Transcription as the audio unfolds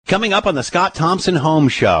Coming up on the Scott Thompson Home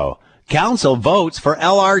Show, Council votes for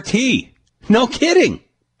LRT. No kidding.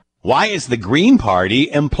 Why is the Green Party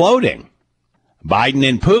imploding? Biden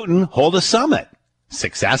and Putin hold a summit.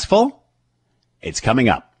 Successful? It's coming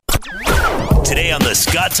up. Today on the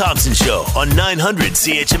Scott Thompson Show on 900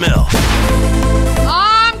 CHML.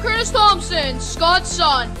 I'm Curtis Thompson, Scott's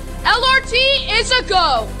son. LRT is a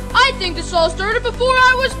go. I think this all started before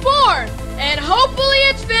I was born. And hopefully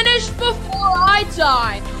it's finished before I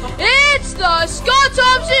die. It's the Scott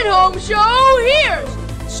Thompson Home Show. Here's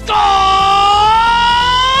Scott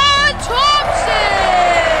Thompson!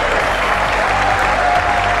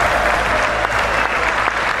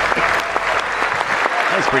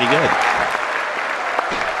 That's pretty good.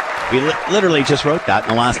 We literally just wrote that in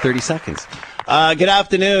the last 30 seconds. Good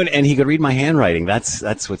afternoon, and he could read my handwriting.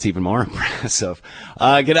 That's what's even more impressive.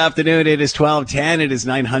 Good afternoon. It is 12:10. It is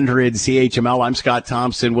 900 CHML. I'm Scott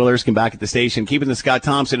Thompson. Will Erskine back at the station, keeping the Scott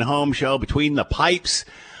Thompson Home Show between the pipes.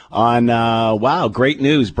 On, wow, great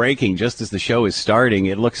news breaking just as the show is starting.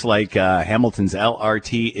 It looks like Hamilton's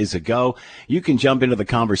LRT is a go. You can jump into the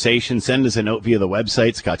conversation. Send us a note via the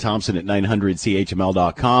website, Scott Thompson at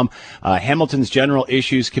 900CHML.com. Hamilton's General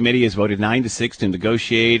Issues Committee has voted 9-6 to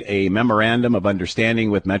negotiate a memorandum of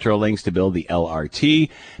understanding with Metrolinx to build the LRT.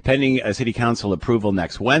 Pending City Council approval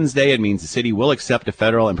next Wednesday, it means the city will accept a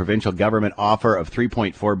federal and provincial government offer of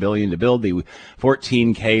 $3.4 billion to build the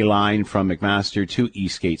 14K line from McMaster to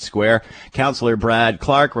Eastgate Square. Councillor Brad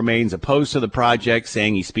Clark remains opposed to the project,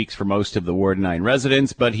 saying he speaks for most of the Ward 9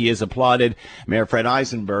 residents, but he has applauded Mayor Fred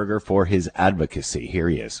Eisenberger for his advocacy. Here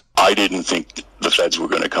he is. I didn't think the feds were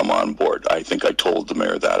going to come on board. I think I told the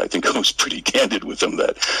mayor that. I think I was pretty candid with him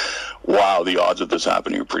that, wow, the odds of this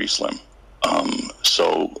happening are pretty slim.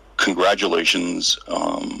 So congratulations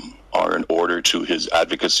are in order to his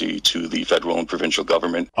advocacy to the federal and provincial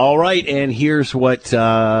government. All right, and here's what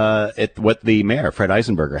the mayor, Fred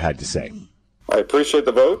Eisenberger, had to say. I appreciate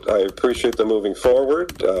the vote. I appreciate the moving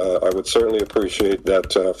forward. I would certainly appreciate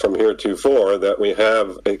that from here to forward that we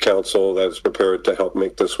have a council that is prepared to help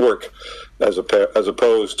make this work, as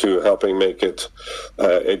opposed to helping make it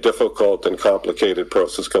a difficult and complicated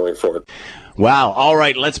process going forward. Wow. All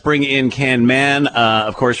right. Let's bring in Ken Mann,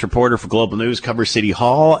 of course, reporter for Global News, covers City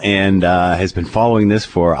Hall, and has been following this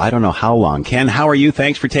for I don't know how long. Ken, how are you?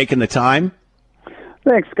 Thanks for taking the time.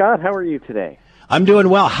 Thanks, Scott. How are you today? I'm doing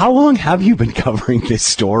well. How long have you been covering this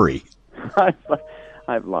story?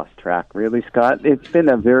 I've lost track, really, Scott. It's been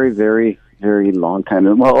a very, very, very long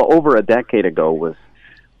time. Well, over a decade ago was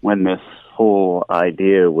when this whole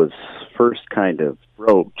idea was first kind of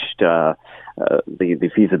broached, the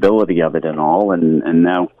feasibility of it and all. And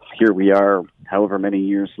now here we are, however many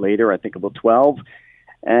years later, I think about 12.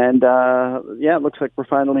 And, it looks like we're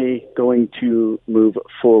finally going to move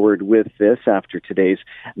forward with this after today's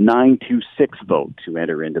 9-6 vote to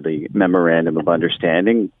enter into the Memorandum of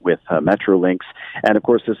Understanding with Metrolinx. And, of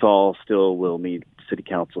course, this all still will need City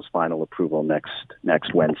Council's final approval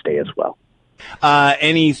next Wednesday as well.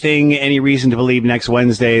 Any reason to believe next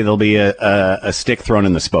Wednesday there'll be a stick thrown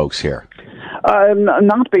in the spokes here?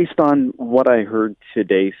 Not based on what I heard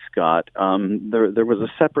today, Scott. There was a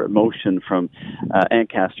separate motion from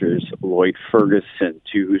Ancaster's Lloyd Ferguson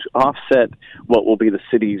to offset what will be the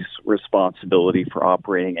city's responsibility for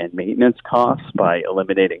operating and maintenance costs by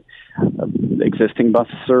eliminating existing bus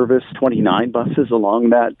service, 29 buses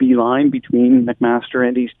along that B line between McMaster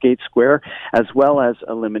and Eastgate Square, as well as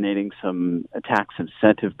eliminating some tax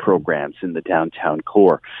incentive programs in the downtown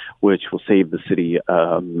core, which will save the city,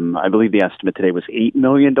 I believe the estimate today was $8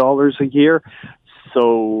 million a year.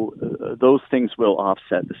 So those things will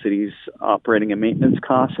offset the city's operating and maintenance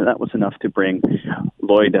costs, and that was enough to bring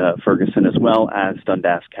Lloyd Ferguson as well as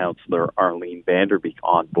Dundas Councillor Arlene Vanderbeek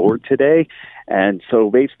on board today. And so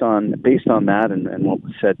based on that and what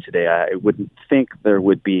was said today, I wouldn't think there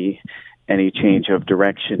would be any change of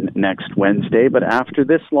direction next Wednesday. But after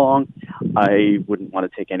this long, I wouldn't want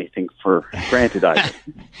to take anything for granted either.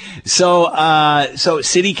 So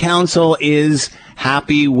City Council is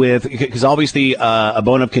happy with, because obviously a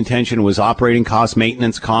bone of contention was operating costs,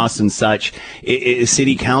 maintenance costs, and such. Is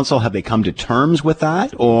City Council, have they come to terms with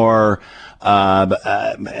that? Or,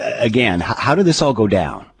 again, how did this all go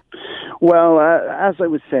down? Well, as I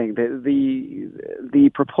was saying,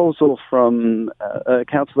 the proposal from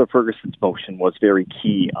Councillor Ferguson's motion was very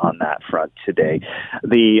key on that front today.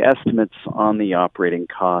 The estimates on the operating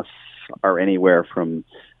costs are anywhere from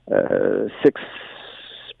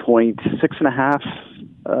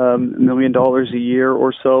 $6.5 million a year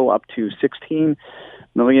or so up to $16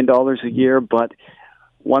 million a year. But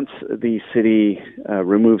once the city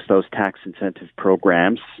removes those tax incentive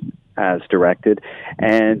programs, as directed.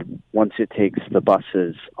 And once it takes the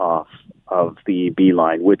buses off of the B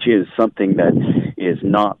line, which is something that is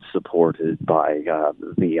not supported by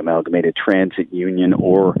the Amalgamated Transit Union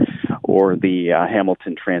or the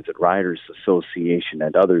Hamilton Transit Riders Association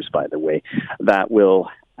and others, by the way, that will,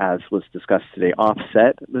 as was discussed today,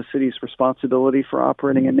 offset the city's responsibility for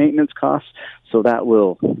operating and maintenance costs. So that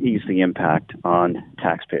will ease the impact on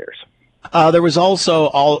taxpayers. There was also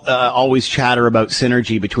always chatter about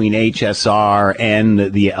synergy between HSR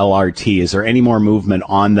and the LRT. Is there any more movement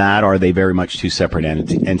on that, or are they very much two separate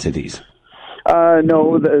entities?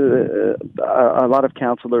 No, a lot of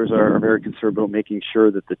councillors are very concerned about making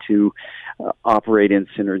sure that the two operate in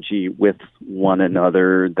synergy with one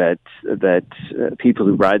another, that people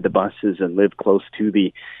who ride the buses and live close to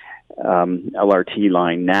the LRT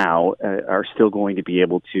line now are still going to be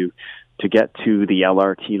able to get to the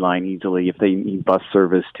LRT line easily if they need bus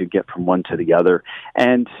service to get from one to the other,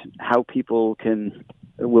 and how people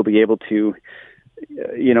will be able to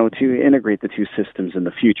integrate the two systems in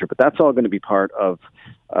the future. But that's all going to be part of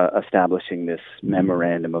establishing this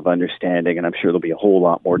memorandum of understanding, and I'm sure there'll be a whole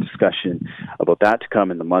lot more discussion about that to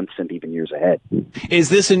come in the months and even years ahead. Is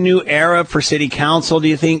this a new era for City Council, do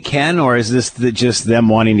you think, Ken, or is this just them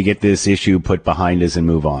wanting to get this issue put behind us and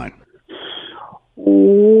move on?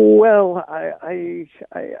 Well, I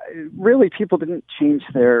really, people didn't change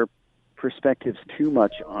their perspectives too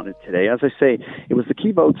much on it today. As I say, it was the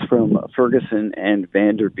key votes from Ferguson and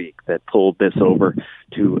Vanderbeek that pulled this over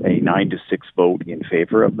to a 9-6 vote in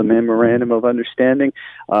favor of the Memorandum of Understanding.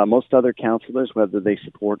 Most other councillors, whether they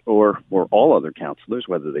support or all other councillors,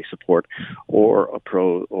 whether they support or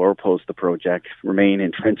oppose the project, remain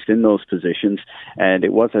entrenched in those positions, and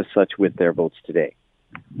it was as such with their votes today.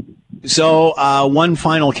 So one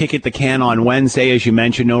final kick at the can on Wednesday. As you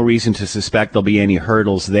mentioned, no reason to suspect there'll be any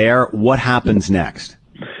hurdles there. What happens next?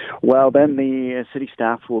 Well, then the city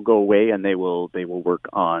staff will go away and they will work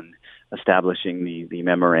on establishing the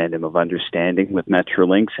Memorandum of Understanding with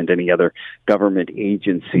Metrolinx and any other government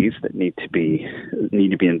agencies that need to be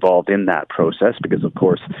involved in that process, because of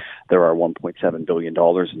course there are $1.7 billion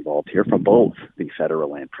involved here from both the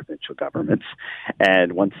federal and provincial governments.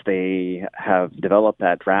 And once they have developed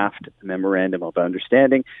that draft Memorandum of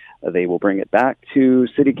Understanding, they will bring it back to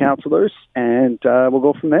city councillors, and we'll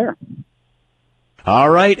go from there.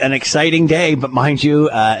 All right, an exciting day, but mind you,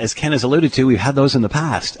 as Ken has alluded to, we've had those in the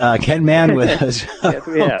past. Ken Mann with us,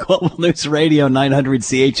 yes, Global News Radio 900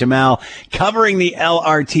 CHML, covering the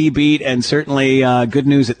LRT beat, and certainly good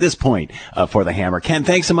news at this point for the Hammer. Ken,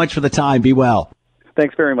 thanks so much for the time. Be well.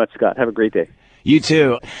 Thanks very much, Scott. Have a great day. You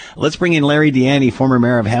too. Let's bring in Larry Deaney, former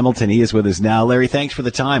mayor of Hamilton. He is with us now. Larry, thanks for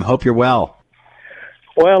the time. Hope you're well.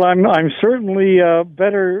 Well, I'm certainly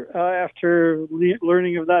better after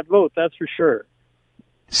learning of that vote, that's for sure.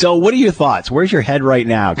 So what are your thoughts? Where's your head right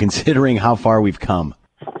now, considering how far we've come?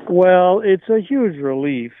 Well, it's a huge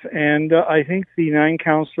relief, and I think the 9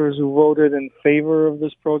 councillors who voted in favor of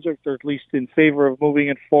this project, or at least in favor of moving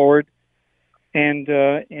it forward and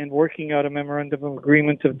working out a memorandum of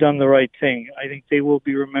agreement, have done the right thing. I think they will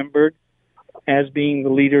be remembered as being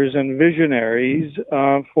the leaders and visionaries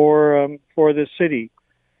for the city.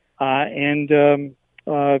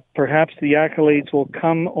 Perhaps the accolades will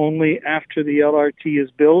come only after the LRT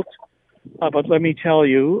is built. But let me tell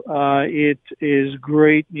you, it is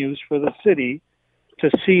great news for the city to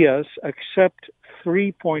see us accept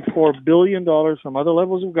 $3.4 billion from other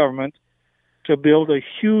levels of government to build a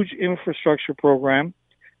huge infrastructure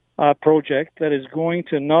project that is going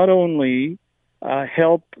to not only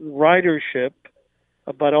help ridership,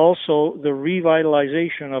 but also the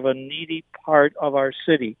revitalization of a needy part of our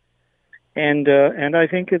city. And I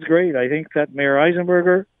think it's great. I think that Mayor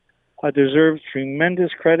Eisenberger deserves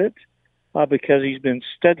tremendous credit because he's been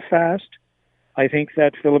steadfast. I think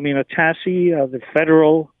that Philomena Tassi, the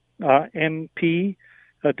federal MP,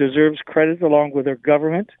 deserves credit along with her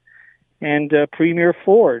government, and Premier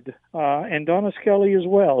Ford and Donna Skelly as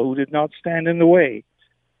well, who did not stand in the way,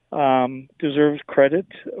 deserves credit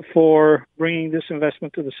for bringing this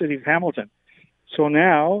investment to the city of Hamilton. So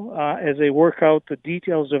now, as they work out the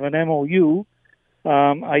details of an MOU,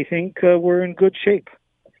 I think we're in good shape.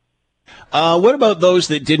 What about those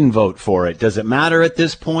that didn't vote for it? Does it matter at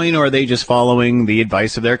this point, or are they just following the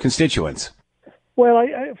advice of their constituents? Well,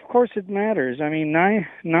 of course it matters. I mean,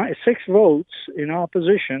 6 votes in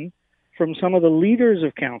opposition from some of the leaders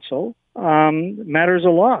of council matters a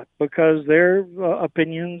lot because their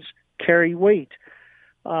opinions carry weight.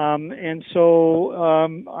 Although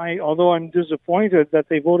I'm disappointed that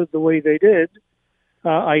they voted the way they did,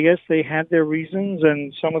 I guess they had their reasons,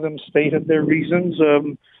 and some of them stated their reasons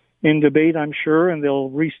in debate, I'm sure, and they'll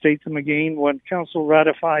restate them again when Council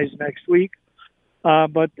ratifies next week.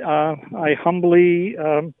 But I humbly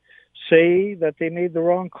say that they made the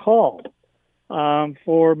wrong call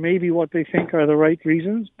for maybe what they think are the right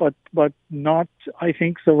reasons, but not, I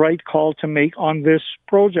think, the right call to make on this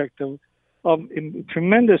project of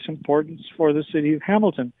tremendous importance for the city of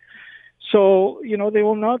Hamilton. So, they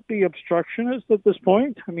will not be obstructionists at this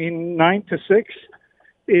point. I mean, 9-6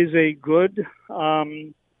 is a good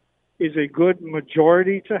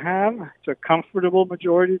majority to have. It's a comfortable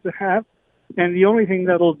majority to have. And the only thing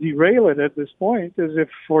that'll derail it at this point is if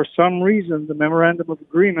for some reason the memorandum of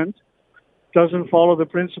agreement doesn't follow the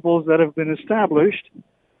principles that have been established,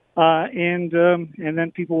 and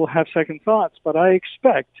then people will have second thoughts. But I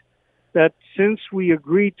expect that since we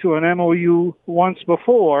agreed to an MOU once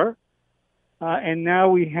before, and now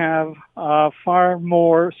we have far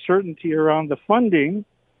more certainty around the funding,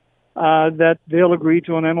 that they'll agree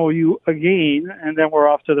to an MOU again, and then we're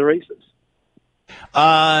off to the races.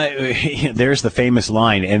 There's the famous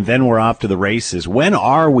line, and then we're off to the races. When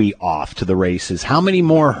are we off to the races? How many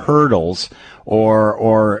more hurdles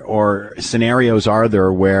or scenarios are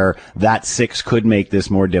there where that 6 could make this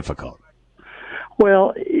more difficult?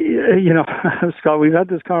 Well, Scott, we've had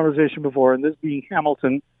this conversation before, and this being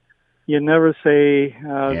Hamilton, you never say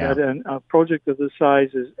that a project of this size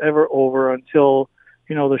is ever over until,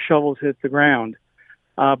 the shovels hit the ground.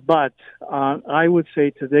 But I would say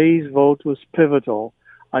today's vote was pivotal.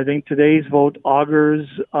 I think today's vote augurs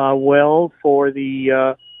well for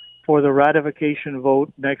the ratification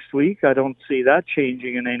vote next week. I don't see that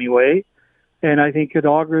changing in any way. And I think it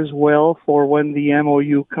augurs well for when the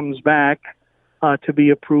MOU comes back to be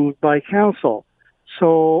approved by Council.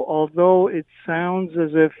 So although it sounds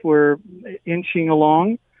as if we're inching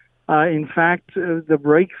along, in fact, the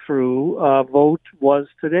breakthrough vote was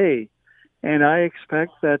today. And I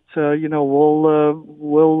expect that,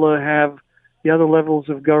 we'll have the other levels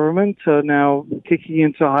of government now kicking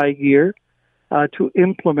into high gear to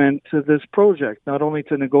implement this project, not only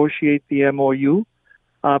to negotiate the MOU,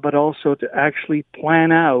 but also to actually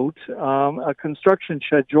plan out a construction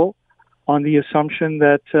schedule on the assumption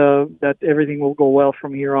that everything will go well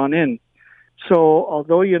from here on in. So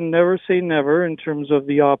although you never say never in terms of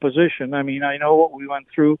the opposition, I mean, I know what we went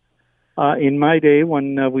through in my day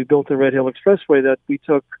when we built the Red Hill Expressway, that we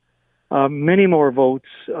took many more votes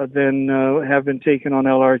than have been taken on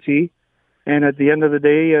LRT. And at the end of the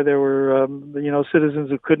day, there were,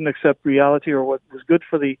 citizens who couldn't accept reality or what was good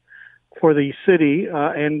for the city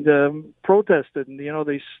and protested. And,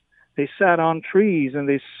 they sat on trees and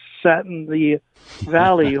they sat in the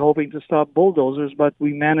valley hoping to stop bulldozers, but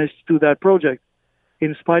we managed to do that project.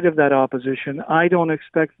 In spite of that opposition, I don't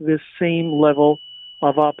expect this same level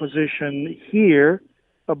of opposition here,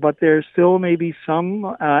 but there still may be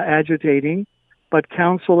some agitating, but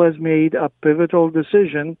Council has made a pivotal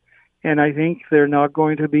decision, and I think they're not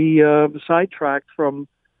going to be sidetracked from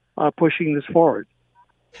pushing this forward.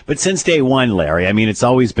 But since day one, Larry, I mean, it's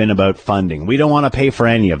always been about funding. We don't want to pay for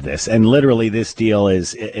any of this. And literally this deal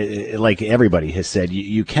is, like everybody has said,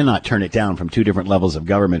 you cannot turn it down from two different levels of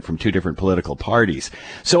government, from two different political parties.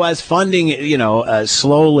 So as funding,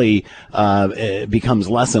 slowly becomes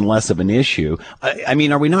less and less of an issue, I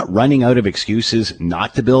mean, are we not running out of excuses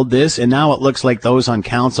not to build this? And now it looks like those on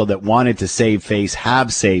council that wanted to save face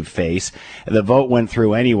have saved face. The vote went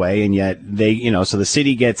through anyway, and yet they, so the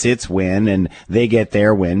city gets its win and they get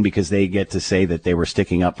their win because they get to say that they were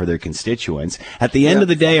sticking up for their constituents. At the end of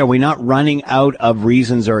the day, are we not running out of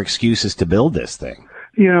reasons or excuses to build this thing?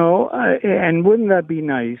 And wouldn't that be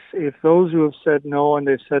nice if those who have said no, and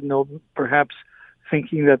they've said no perhaps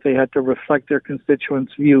thinking that they had to reflect their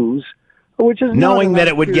constituents' views, which is knowing that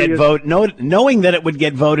it would get knowing that it would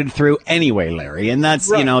get voted through anyway, Larry, and that's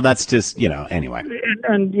right. That's just anyway.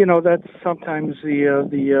 And that's sometimes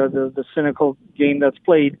the cynical game that's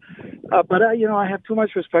played. But I have too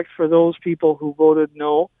much respect for those people who voted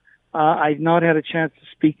no. I've not had a chance to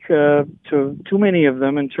speak to too many of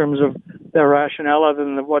them in terms of their rationale, other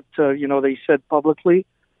than what they said publicly.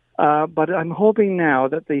 But I'm hoping now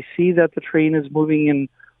that they see that the train is moving in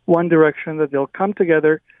one direction, that they'll come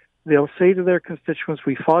together. They'll say to their constituents,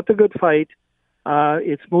 we fought the good fight,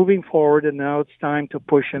 it's moving forward, and now it's time to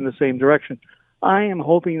push in the same direction. I am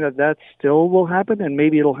hoping that still will happen, and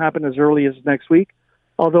maybe it'll happen as early as next week,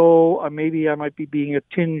 although maybe I might be being a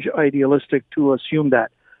tinge idealistic to assume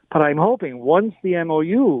that. But I'm hoping once the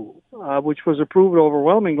MOU, which was approved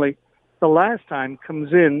overwhelmingly the last time,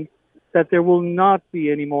 comes in, that there will not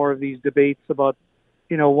be any more of these debates about,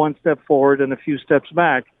 one step forward and a few steps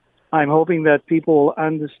back. I'm hoping that people will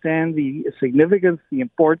understand the significance, the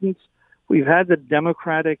importance We've had the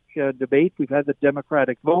democratic debate. We've had the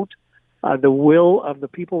democratic vote. The will of the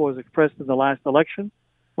people was expressed in the last election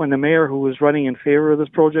when the mayor who was running in favor of this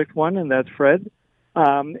project won, and that's Fred.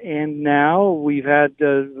 And now we've had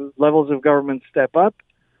levels of government step up,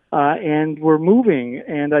 and we're moving.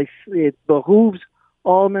 And it behooves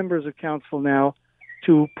all members of council now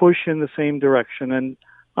to push in the same direction. And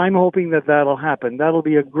I'm hoping that that'll happen. That'll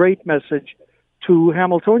be a great message to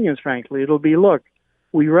Hamiltonians, frankly. It'll be, look,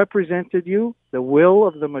 we represented you. The will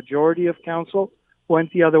of the majority of council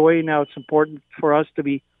went the other way. Now it's important for us to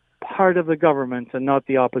be part of the government and not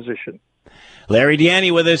the opposition. Larry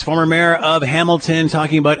Deanny with us, former mayor of Hamilton,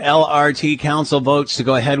 talking about LRT council votes to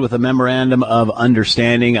go ahead with a memorandum of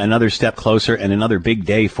understanding, another step closer and another big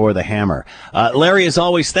day for the Hammer. Larry, as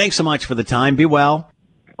always, thanks so much for the time. Be well.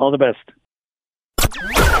 All the best.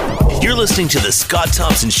 You're listening to the Scott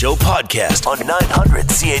Thompson Show podcast on 900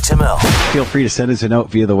 CHML. Feel free to send us a note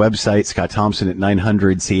via the website, Scott Thompson at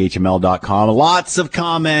 900CHML.com. Lots of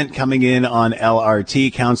comment coming in on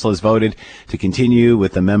LRT. Council has voted to continue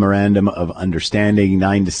with the memorandum of understanding,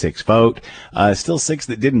 9-6 vote. Still 6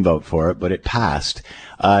 that didn't vote for it, but it passed.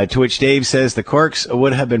 To which Dave says the corks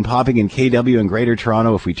would have been popping in KW and Greater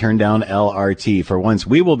Toronto if we turned down LRT. For once,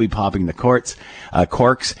 we will be popping the corks.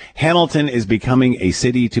 Hamilton is becoming a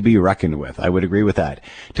city to be reckoned with. I would agree with that.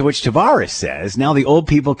 To which Tavares says, now the old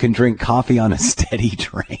people can drink coffee on a steady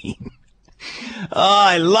train. Oh,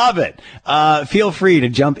 I love it. Feel free to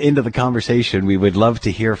jump into the conversation. We would love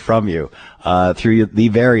to hear from you through the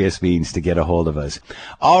various means to get a hold of us.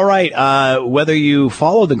 All right. Whether you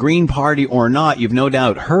follow the Green Party or not, you've no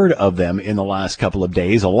doubt heard of them in the last couple of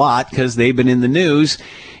days a lot because they've been in the news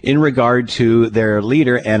in regard to their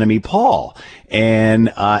leader, Annamie Paul. And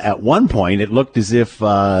at one point, it looked as if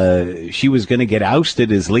she was going to get ousted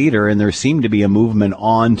as leader, and there seemed to be a movement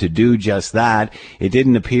on to do just that. It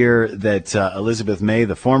didn't appear that Elizabeth May,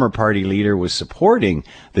 the former party leader, was supporting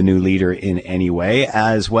the new leader in any way,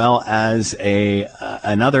 as well as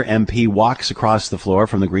another MP walks across the floor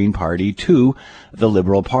from the Green Party to the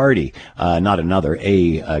Liberal Party. Not another,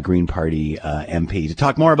 a Green Party MP. To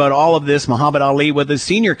talk more about all of this, Muhammad Ali with us,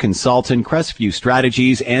 senior consultant, Crestview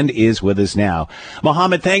Strategies, and is with us now.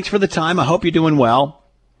 Muhammad, thanks for the time. I hope you're doing well.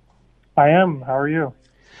 I am. How are you?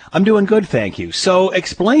 I'm doing good, thank you. So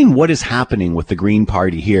explain what is happening with the Green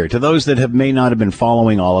Party here. To those that may not have been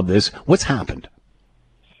following all of this, what's happened?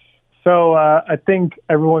 So I think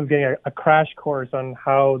everyone's getting a crash course on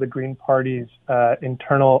how the Green Party's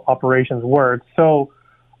internal operations work. So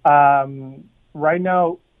right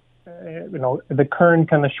now, the current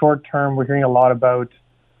kind of short term, we're hearing a lot about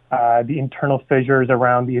the internal fissures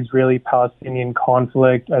around the Israeli-Palestinian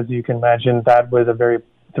conflict. As you can imagine, that was a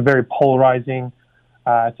very polarizing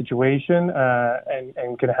situation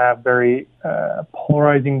and can have very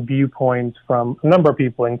polarizing viewpoints from a number of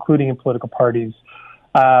people, including in political parties.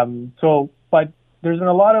 But there's been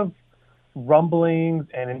a lot of rumblings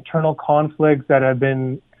and internal conflicts that have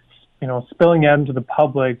been, spilling out into the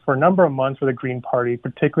public for a number of months for the Green Party,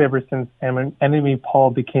 particularly ever since Annamie Paul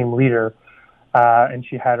became leader. And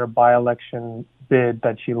she had her by-election bid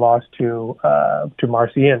that she lost to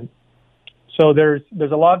Marcy Inn. So there's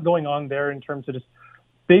a lot going on there in terms of just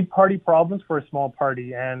big party problems for a small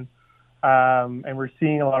party, and we're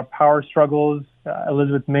seeing a lot of power struggles,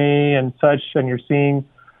 Elizabeth May and such, and you're seeing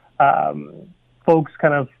folks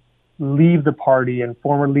kind of leave the party, and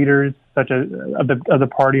former leaders such as of the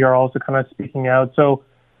party are also kind of speaking out. So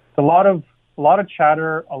it's a lot of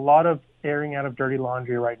chatter, a lot of airing out of dirty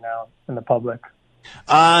laundry right now in the public.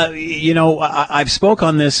 I've spoke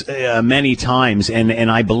on this many times,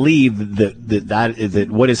 and I believe that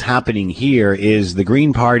what is happening here is the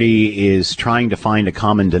Green Party is trying to find a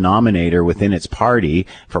common denominator within its party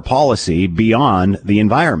for policy beyond the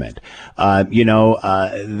environment.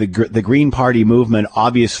 The Green Party movement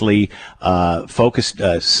obviously focused,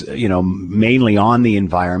 mainly on the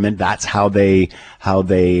environment. That's how they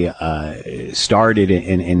started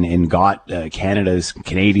and got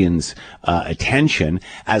Canadians' attention.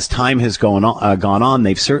 As time has gone on,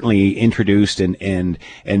 they've certainly introduced and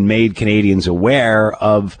made Canadians aware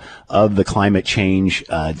of the climate change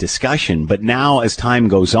discussion. But now, as time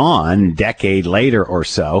goes on, decade later or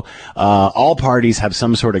so, all parties have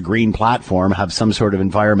some sort of green platform, have some sort of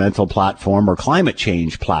environmental platform or climate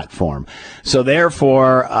change platform. So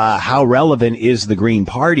therefore, how relevant is the Green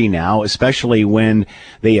Party now, especially when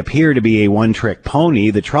they appear to be a one-trick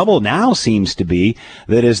pony? The trouble now seems to be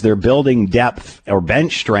that as they're building depth or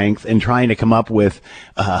bench strength in trying to come up with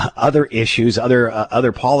other issues,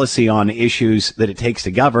 other policy on issues that it takes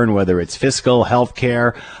to govern, whether it's fiscal,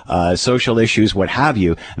 healthcare, social issues, what have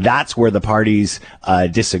you. That's where the parties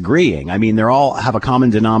disagreeing. I mean, they all have a common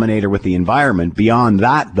denominator with the environment. Beyond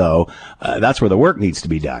that, though, that's where the work needs to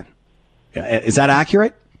be done. Is that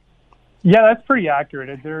accurate? Yeah, that's pretty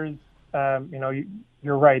accurate. There's,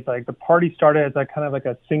 you're right. Like, the party started as a kind of like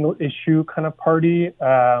a single issue kind of party,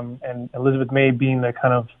 and Elizabeth May being the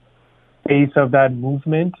kind of face of that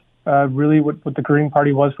movement, really what the Green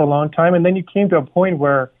Party was for a long time. And then you came to a point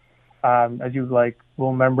where, as you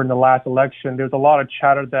will remember in the last election, there's a lot of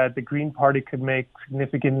chatter that the Green Party could make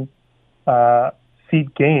significant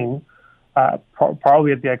seat gain,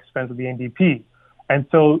 probably at the expense of the NDP. And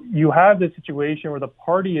so you have this situation where the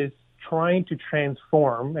party is trying to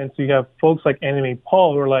transform. And so you have folks like Anna May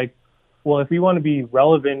Paul who are like, well, if we want to be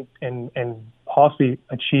relevant and possibly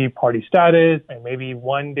achieve party status and maybe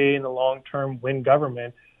one day in the long term win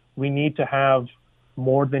government, we need to have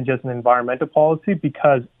more than just an environmental policy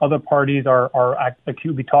because other parties are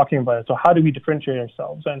acutely talking about it. So how do we differentiate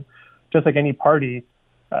ourselves? And just like any party,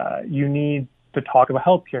 you need to talk about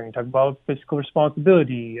healthcare, you talk about fiscal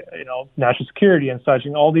responsibility, national security and such,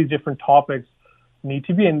 and all these different topics need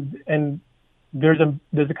to be. And there's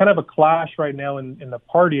a kind of a clash right now in the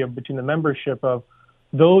party between the membership of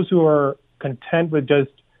those who are content with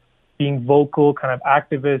just being vocal, kind of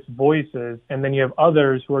activist voices, and then you have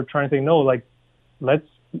others who are trying to say, no,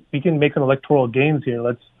 we can make some electoral gains here.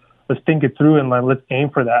 Let's think it through and let's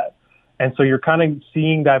aim for that. And so you're kind of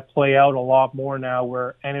seeing that play out a lot more now,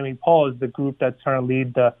 where Anna May Paul is the group that's trying to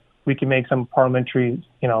lead we can make some parliamentary,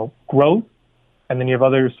 growth. And then you have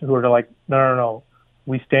others who are like, no,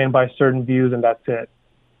 we stand by certain views and that's it.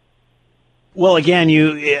 Well, again,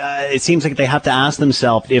 it seems like they have to ask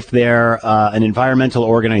themselves if they're an environmental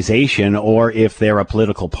organization or if they're a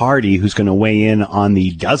political party who's going to weigh in on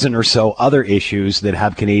the dozen or so other issues that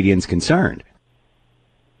have Canadians concerned.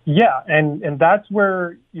 Yeah, and that's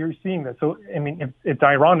where you're seeing this. So, I mean, it's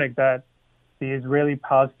ironic that the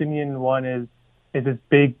Israeli-Palestinian one is this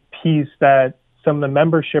big piece that some of the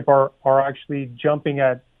membership are actually jumping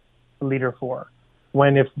at the leader for.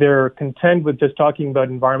 When if they're content with just talking about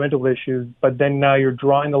environmental issues, but then now you're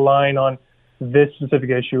drawing the line on this specific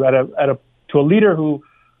issue to a leader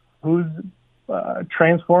who's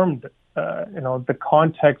transformed the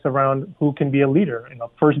context around who can be a leader.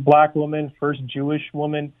 First Black woman, first Jewish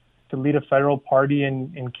woman to lead a federal party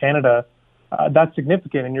in Canada. That's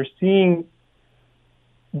significant. And you're seeing,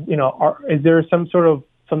 is there some sort of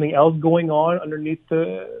something else going on underneath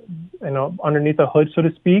the hood, so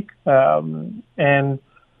to speak? And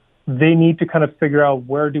they need to kind of figure out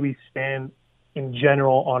where do we stand in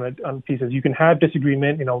general on pieces. You can have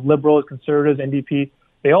disagreement, liberals, conservatives, NDP,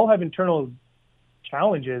 they all have internal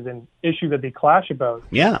challenges and issues that they clash about.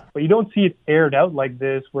 Yeah. But you don't see it aired out like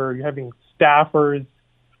this, where you're having staffers,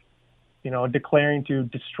 declaring to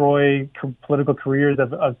destroy political careers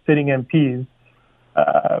of sitting MPs.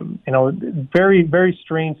 Very, very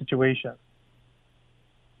strange situation.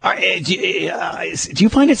 Do you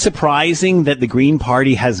find it surprising that the Green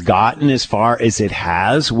Party has gotten as far as it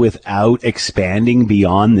has without expanding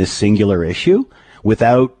beyond this singular issue?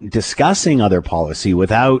 Without discussing other policy,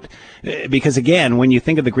 because again, when you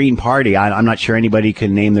think of the Green Party, I'm not sure anybody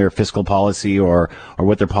can name their fiscal policy or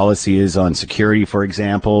what their policy is on security, for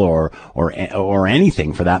example, or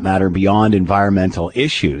anything for that matter beyond environmental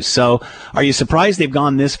issues. So, are you surprised they've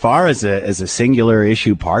gone this far as a singular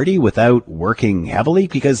issue party without working heavily?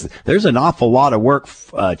 Because there's an awful lot of work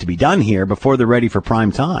to be done here before they're ready for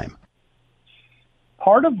prime time.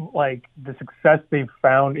 Part of the success they've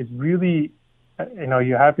found is really,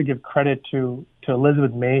 you have to give credit to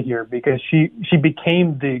Elizabeth May here, because she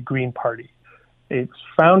became the Green Party. It's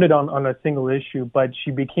founded on a single issue, but she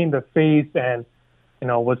became the face and,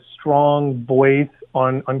 was strong voice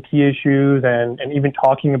on key issues and even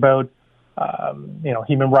talking about,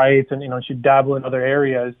 human rights and, she dabbled in other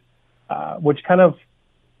areas, which kind of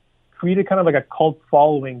created kind of like a cult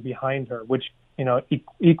following behind her, which,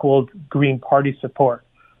 equaled Green Party support.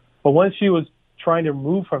 But once she was trying to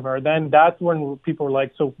move from her, then that's when people were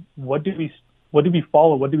like, so what do we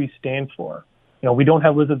follow? What do we stand for? We don't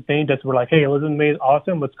have Elizabeth May, just we're like, hey, Elizabeth May is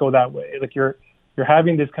awesome, let's go that way. Like you're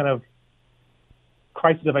having this kind of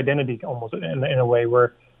crisis of identity almost in a way,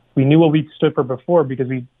 where we knew what we stood for before because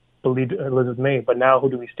we believed Elizabeth May, but now who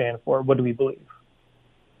do we stand for? What do we believe?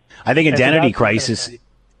 I think identity crisis.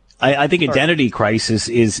 I think identity crisis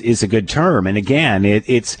is a good term. And again,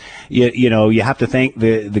 it's you have to thank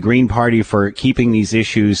the Green Party for keeping these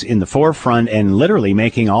issues in the forefront and literally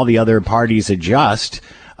making all the other parties adjust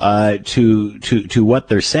to what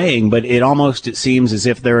they're saying, but it seems as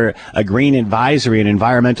if they're a green advisory, an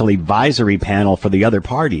environmental advisory panel for the other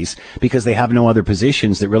parties because they have no other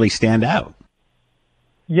positions that really stand out.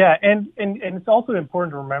 Yeah, and it's also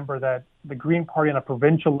important to remember that the Green Party on a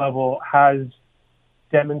provincial level has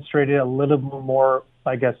demonstrated a little bit more,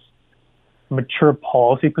 I guess, mature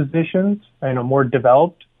policy positions, more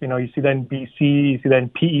developed. You see that in BC, you see that in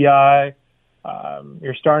PEI.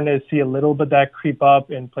 You're starting to see a little bit that creep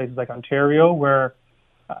up in places like Ontario, where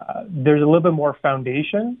there's a little bit more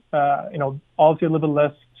foundation. Obviously a little bit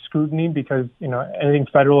less scrutiny because anything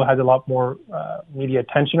federal has a lot more media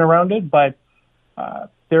attention around it. But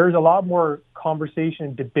there's a lot more conversation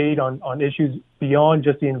and debate on issues beyond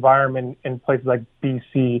just the environment in places like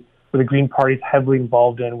BC, where the Green Party is heavily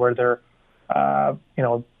involved in, where they're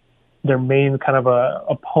their main kind of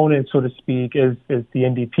opponent, so to speak, is the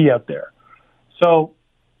NDP out there. So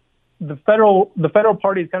the federal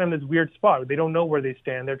party is kind of in this weird spot. They don't know where they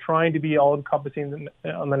stand. They're trying to be all encompassing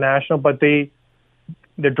on the national, but they're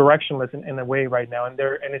directionless in a way right now, and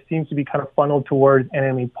it seems to be kind of funneled towards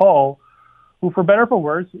Annamie Paul, who, for better or for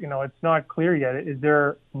worse, it's not clear yet. Is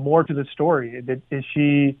there more to the story? Is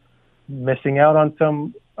she missing out on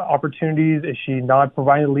some opportunities? Is she not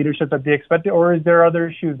providing the leadership that they expected, or is there other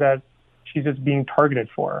issues that she's just being targeted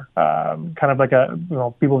for? Kind of like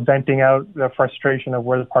people venting out the frustration of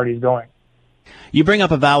where the party is going. You bring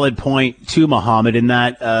up a valid point too, Mohammed, in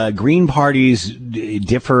that Green parties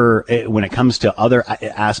differ when it comes to other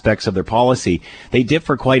aspects of their policy. They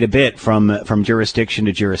differ quite a bit from jurisdiction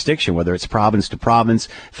to jurisdiction, whether it's province to province,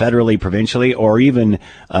 federally, provincially, or even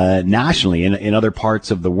nationally in other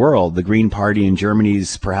parts of the world. The Green Party in Germany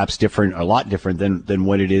is perhaps different, a lot different than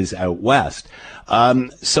what it is out west.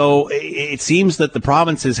 So it seems that the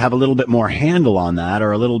provinces have a little bit more handle on that,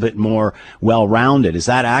 or a little bit more well-rounded. Is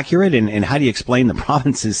that accurate? And how do you explain the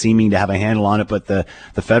provinces seeming to have a handle on it, but the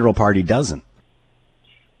federal party doesn't?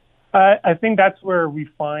 I think that's where we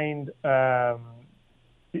find how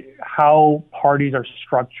parties are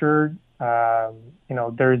structured.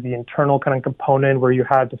 There's the internal kind of component where you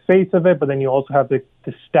have the face of it, but then you also have the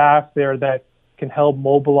staff there that can help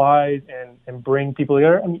mobilize and bring people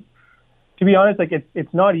together. I mean, to be honest,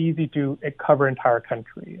 it's not easy to cover entire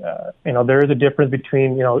country. There is a difference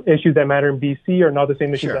between, issues that matter in BC are not the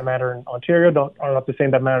same issues that matter in Ontario, are not the same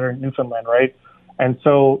that matter in Newfoundland, right? And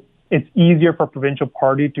so it's easier for a provincial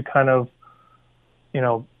party to kind of,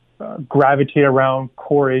 gravitate around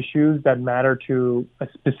core issues that matter to a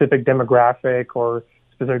specific demographic or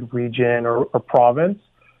specific region or province.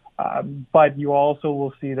 But you also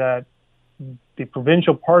will see that the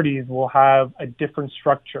provincial parties will have a different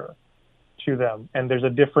structure to them, and there's a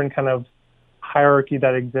different kind of hierarchy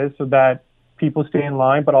that exists so that people stay in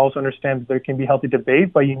line, but also understand that there can be healthy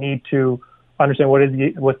debate, but you need to understand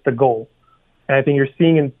what's the goal. And I think you're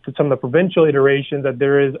seeing in some of the provincial iterations that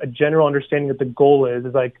there is a general understanding that the goal is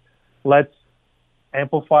let's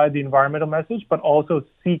amplify the environmental message, but also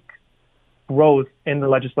seek growth in the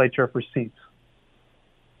legislature for seats.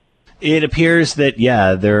 It appears that,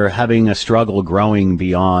 they're having a struggle growing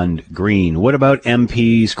beyond Green. What about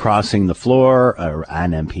MPs crossing the floor, or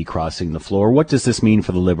an MP crossing the floor? What does this mean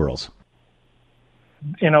for the Liberals?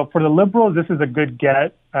 For the Liberals, this is a good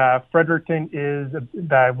get. Fredericton is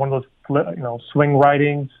one of those, swing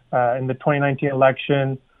ridings in the 2019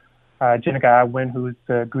 election. Jenica Adwin, who's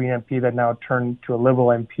the Green MP that now turned to a Liberal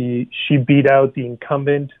MP, she beat out the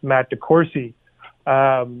incumbent, Matt DeCourcy.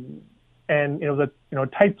 And it was a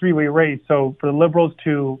tight three-way race. So for the Liberals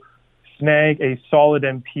to snag a solid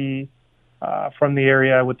MP from the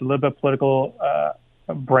area with a little bit of political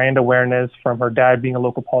brand awareness from her dad being a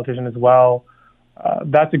local politician as well,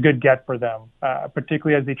 that's a good get for them,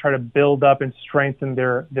 particularly as they try to build up and strengthen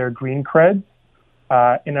their Green creds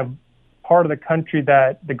in a part of the country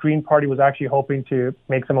that the Green Party was actually hoping to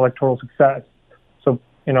make some electoral success. So,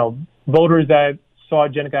 voters that saw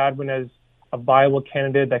Jenica Adwin as a viable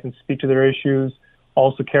candidate that can speak to their issues,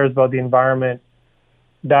 also cares about the environment,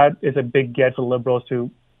 that is a big get for Liberals to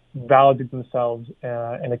validate themselves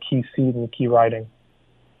in a key seat in a key riding.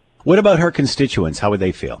 What about her constituents? How would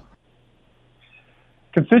they feel?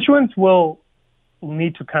 Constituents will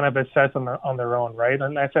need to kind of assess on their own, right?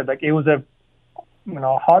 And I said, it was a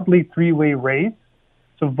hotly three-way race.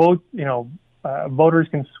 So voters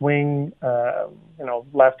can swing,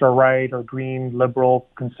 left or right or Green, Liberal,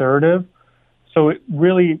 Conservative. So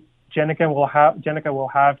really, Jenica will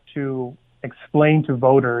have to explain to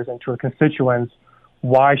voters and to her constituents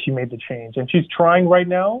why she made the change. And she's trying right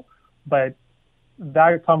now, but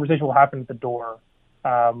that conversation will happen at the door.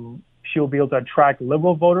 she'll be able to attract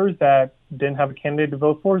Liberal voters that didn't have a candidate to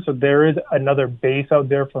vote for. So there is another base out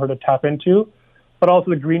there for her to tap into. But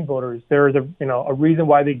also the Green voters, there is a reason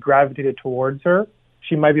why they gravitated towards her.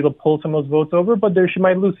 She might be able to pull some of those votes over, but she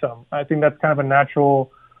might lose some. I think that's kind of a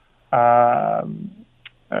natural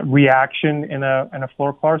reaction in a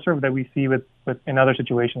floor closer that we see with in other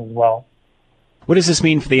situations as well. What does this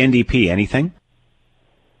mean for the NDP? Anything?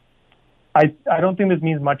 I don't think this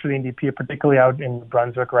means much for the NDP, particularly out in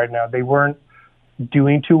Brunswick right now. They weren't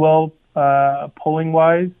doing too well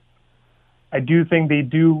polling-wise. I do think they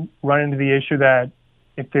do run into the issue that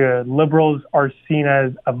if the Liberals are seen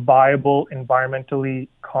as a viable, environmentally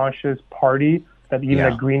conscious party, that even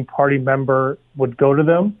a Green Party member would go to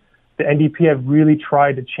them. The NDP have really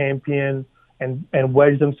tried to champion and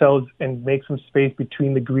wedge themselves and make some space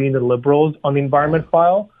between the Green and the Liberals on the environment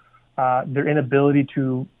file. Their inability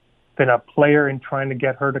to been a player in trying to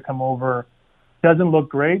get her to come over doesn't look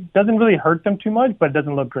great. Doesn't really hurt them too much, but it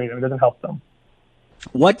doesn't look great. It doesn't help them.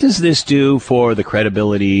 What does this do for the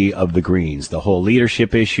credibility of the Greens? The whole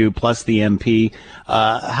leadership issue plus the MP.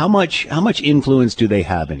 How much influence do they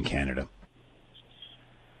have in Canada?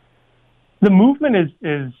 The movement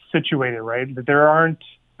is situated, right? That there aren't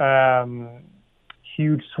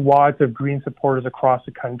huge swaths of Green supporters across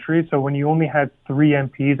the country. So when you only had 3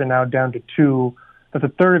 MPs and now down to 2, that's a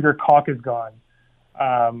third of your caucus gone.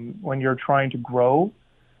 When you're trying to grow,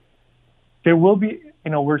 there will be,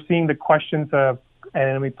 we're seeing the questions of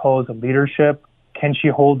enemy polls of leadership. Can she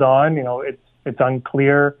hold on? It's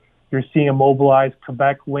unclear. You're seeing a mobilized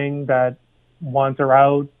Quebec wing that wants her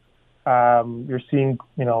out. You're seeing,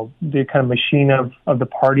 the kind of machine of the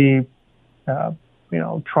party,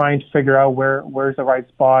 trying to figure out where's the right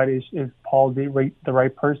spot. Is Paul the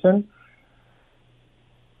right person?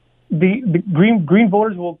 The Green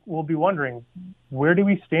voters will be wondering, where do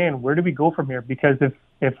we stand? Where do we go from here? Because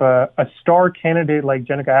if a star candidate like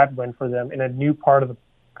Jenica Atwin for them in a new part of the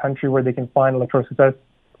country where they can find electoral success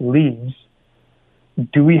leaves,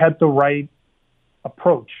 do we have the right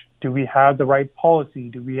approach? Do we have the right policy?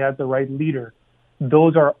 Do we have the right leader?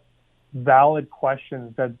 Those are valid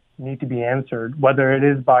questions that need to be answered, whether it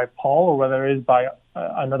is by Paul or whether it is by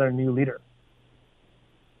another new leader.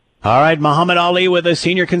 All right, Muhammad Ali with us,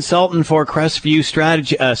 senior consultant for Crestview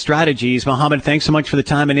Strategies. Muhammad, thanks so much for the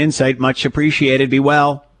time and insight. Much appreciated. Be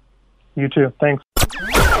well. You too. Thanks.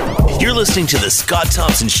 You're listening to the Scott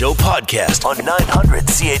Thompson Show podcast on 900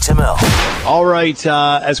 CHML. All right.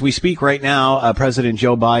 As we speak right now, President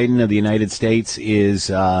Joe Biden of the United States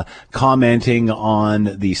is commenting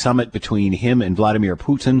on the summit between him and Vladimir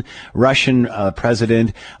Putin, Russian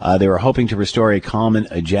president. They were hoping to restore a common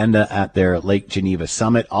agenda at their Lake Geneva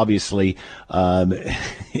summit. Obviously, a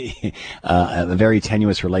very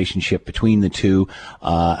tenuous relationship between the two.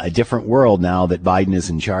 A different world now that Biden is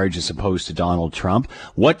in charge as opposed to Donald Trump.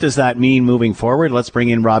 What does that mean moving forward? Let's bring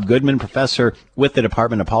in Rob Goodman, professor with the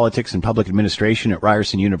Department of Politics and Public Administration at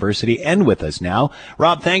Ryerson University, and with us now.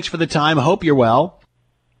 Rob, thanks for the time. Hope you're well.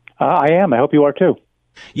 I am. I hope you are too.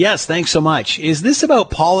 Yes, thanks so much. Is this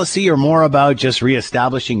about policy or more about just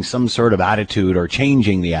reestablishing some sort of attitude or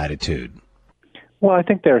changing the attitude? Well, I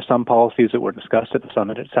think there are some policies that were discussed at the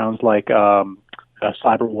summit. It sounds like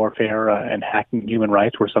cyber warfare and hacking human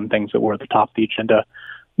rights were some things that were at the top of the agenda.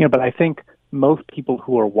 But I think most people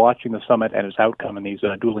who are watching the summit and its outcome in these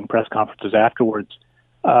dueling press conferences afterwards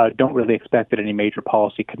don't really expect that any major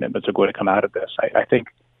policy commitments are going to come out of this. I think,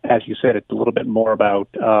 as you said, it's a little bit more about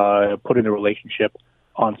putting the relationship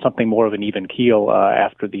on something more of an even keel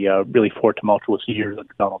after the really 4 tumultuous years of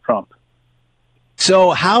Donald Trump.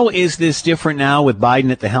 So how is this different now with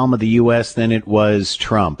Biden at the helm of the U.S. than it was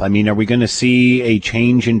Trump? I mean, are we going to see a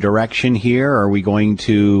change in direction here? Are we going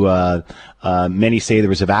to, many say there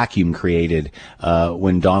was a vacuum created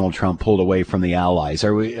when Donald Trump pulled away from the allies.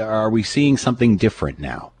 Are we seeing something different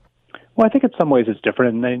now? Well, I think in some ways it's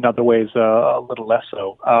different, and in other ways a little less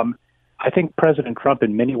so. I think President Trump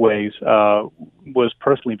in many ways was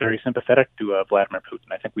personally very sympathetic to Vladimir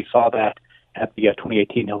Putin. I think we saw that at the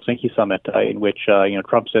 2018 Helsinki summit, in which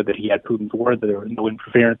Trump said that he had Putin's word that there was no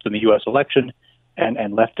interference in the U.S. election,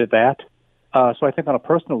 and left it at that. So I think on a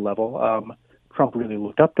personal level, Trump really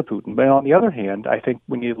looked up to Putin. But on the other hand, I think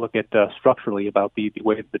when you look at structurally about the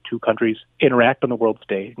way that the two countries interact on the world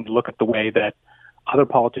stage, and you look at the way that other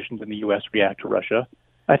politicians in the U.S. react to Russia,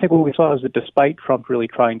 I think what we saw is that despite Trump really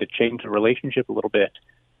trying to change the relationship a little bit,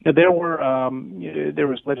 there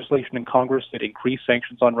was legislation in Congress that increased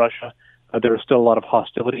sanctions on Russia. There is still a lot of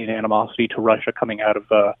hostility and animosity to Russia coming out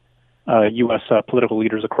of U.S. Political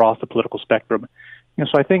leaders across the political spectrum.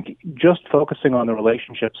 So I think just focusing on the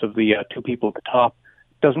relationships of the two people at the top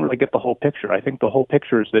doesn't really get the whole picture. I think the whole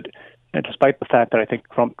picture is that, despite the fact that I think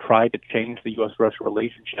Trump tried to change the U.S.-Russia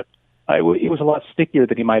relationship, it was a lot stickier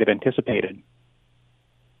than he might have anticipated.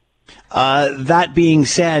 That being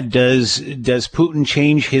said, does Putin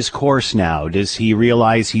change his course now? Does he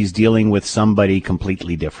realize he's dealing with somebody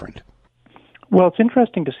completely different? Well, it's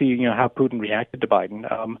interesting to see, how Putin reacted to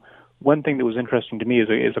Biden. One thing that was interesting to me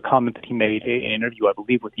is a comment that he made in an interview, I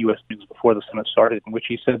believe, with U.S. News before the Senate started, in which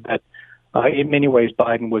he said that in many ways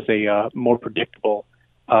Biden was a more predictable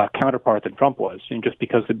counterpart than Trump was, and just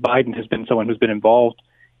because Biden has been someone who's been involved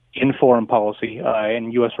in foreign policy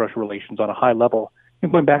and U.S.-Russia relations on a high level,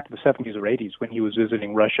 going back to the 70s or 80s when he was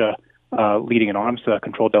visiting Russia, leading an arms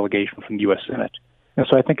control delegation from the U.S. Senate. And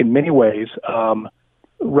so I think in many ways,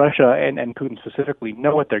 Russia and Putin specifically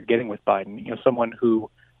know what they're getting with Biden, someone who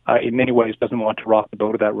in many ways doesn't want to rock the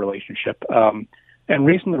boat of that relationship. And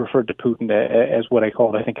recently referred to Putin as what I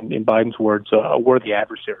called, I think in Biden's words, a worthy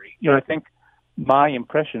adversary. I think my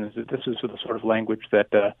impression is that this is the sort of language that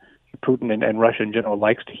Putin and Russia in general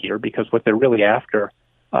likes to hear, because what they're really after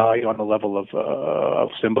on the level of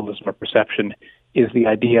symbolism or perception is the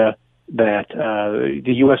idea that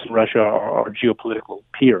the U.S. and Russia are geopolitical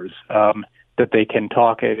peers, that they can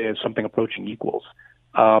talk as something approaching equals.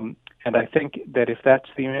 And I think that if that's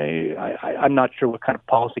I'm not sure what kind of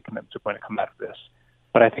policy commitments are going to come out of this,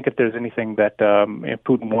 but I think if there's anything that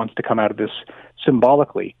Putin wants to come out of this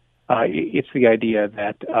symbolically, it's the idea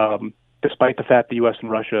that despite the fact the U.S. and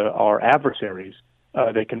Russia are adversaries,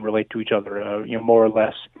 they can relate to each other, more or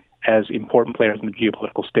less as important players in the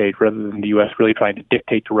geopolitical stage, rather than the U.S. really trying to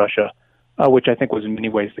dictate to Russia, which I think was in many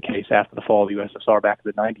ways the case after the fall of the USSR back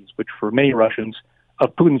in the 90s, which for many Russians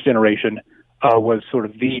of Putin's generation was sort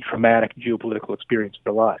of the traumatic geopolitical experience of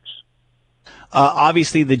their lives.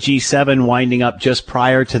 Obviously, the G7 winding up just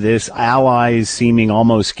prior to this, allies seeming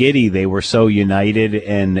almost giddy. They were so united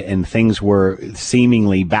and things were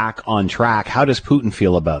seemingly back on track. How does Putin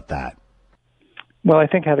feel about that? Well, I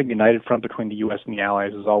think having a united front between the U.S. and the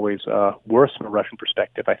allies is always worse from a Russian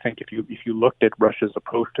perspective. I think if you looked at Russia's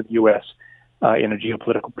approach to the U.S. In a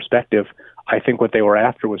geopolitical perspective, I think what they were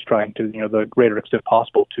after was trying to, the greater extent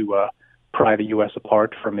possible to pry the U.S.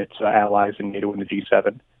 apart from its allies in NATO and the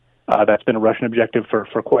G7. That's been a Russian objective for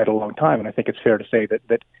quite a long time, and I think it's fair to say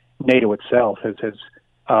that NATO itself has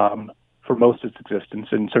for most of its existence,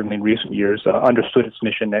 and certainly in recent years, understood its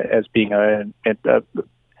mission as being an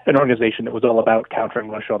organization that was all about countering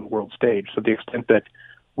Russia on the world stage. So the extent that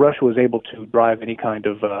Russia was able to drive any kind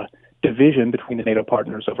of division between the NATO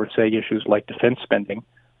partners over, say, issues like defense spending,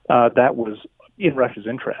 that was in Russia's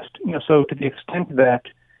interest. So to the extent that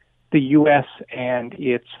the U.S. and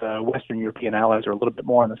its Western European allies are a little bit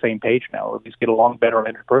more on the same page now, or at least get along better on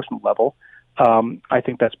an interpersonal level, I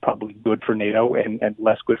think that's probably good for NATO and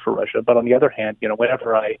less good for Russia. But on the other hand,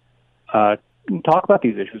 whenever I talk about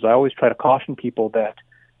these issues, I always try to caution people that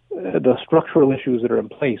the structural issues that are in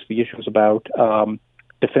place, the issues about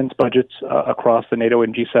defense budgets across the NATO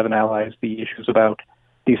and G7 allies, the issues about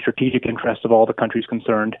the strategic interests of all the countries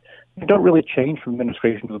concerned, they don't really change from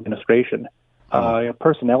administration to administration.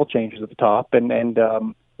 Personnel changes at the top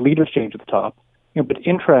and leaders change at the top, but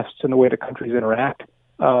interests in the way the countries interact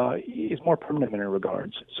is more permanent in many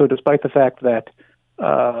regards. So despite the fact that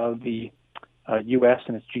the U.S.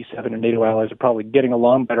 and its G7 and NATO allies are probably getting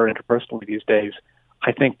along better interpersonally these days,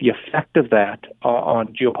 I think the effect of that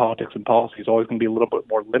on geopolitics and policy is always going to be a little bit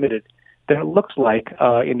more limited than it looks like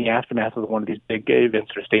in the aftermath of one of these big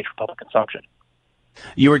events that are staged for public consumption.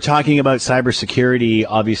 You were talking about cybersecurity,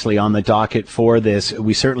 obviously, on the docket for this.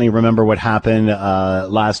 We certainly remember what happened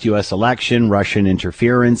last U.S. election, Russian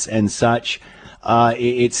interference and such.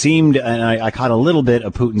 It seemed, and I caught a little bit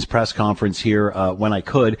of Putin's press conference here when I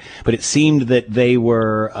could, but it seemed that they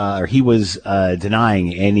were, or he was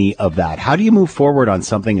denying any of that. How do you move forward on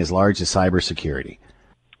something as large as cybersecurity?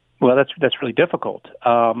 Well, that's really difficult.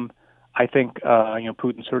 I think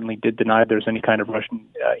Putin certainly did deny there's any kind of Russian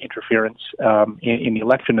interference in the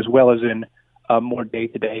election, as well as in more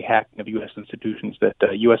day-to-day hacking of U.S. institutions that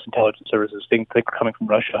U.S. intelligence services think are coming from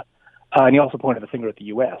Russia. And he also pointed the finger at the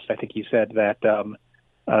U.S. I think he said that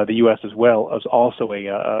the U.S. as well is also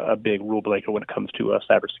a big rule breaker when it comes to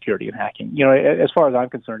cybersecurity and hacking. As far as I'm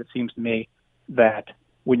concerned, it seems to me that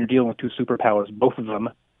when you're dealing with two superpowers, both of them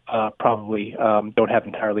probably don't have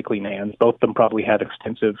entirely clean hands. Both of them probably have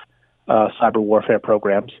extensive cyber warfare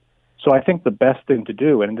programs. So I think the best thing to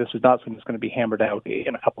do, and this is not something that's going to be hammered out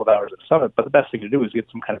in a couple of hours at the summit, but the best thing to do is get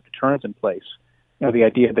some kind of deterrence in place. The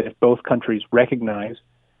idea that if both countries recognize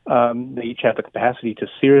they each have the capacity to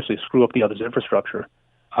seriously screw up the other's infrastructure,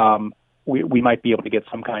 we might be able to get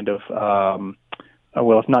some kind of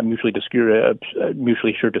if not mutually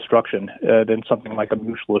assured destruction, then something like a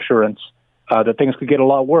mutual assurance that things could get a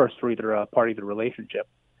lot worse for either party to the relationship.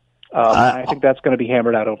 I think that's going to be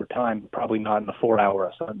hammered out over time, probably not in a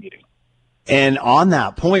 4-hour summit meeting. And on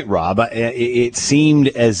that point, Rob, it seemed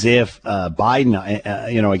as if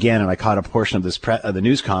Biden, again, and I caught a portion of the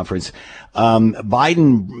news conference,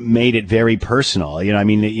 Biden made it very personal.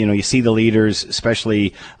 You see the leaders,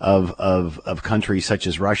 especially of countries such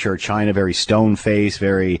as Russia or China, very stone-faced,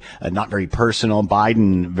 very not very personal.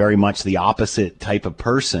 Biden, very much the opposite type of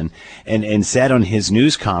person, and said on his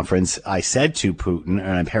news conference, I said to Putin, and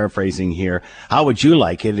I'm paraphrasing here, how would you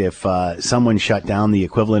like it if someone shut down the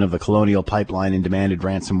equivalent of the Colonial Pipeline and demanded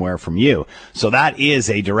ransomware from you? So that is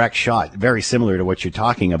a direct shot, very similar to what you're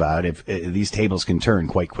talking about. If these tables can turn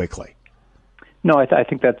quite quickly. No, I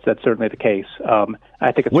think that's certainly the case.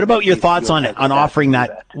 I think. What about your thoughts on offering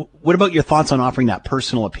that? What about your thoughts on offering that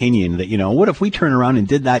personal opinion that, what if we turn around and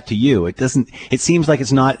did that to you? It doesn't. It seems like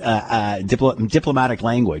it's not diplomatic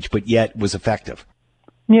language, but yet was effective.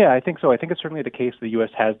 Yeah, I think so. I think it's certainly the case the U.S.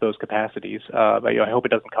 has those capacities. But, I hope it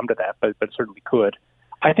doesn't come to that, but it certainly could.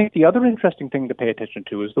 I think the other interesting thing to pay attention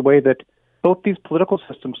to is the way that both these political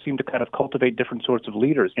systems seem to kind of cultivate different sorts of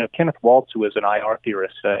leaders. Kenneth Waltz, who is an IR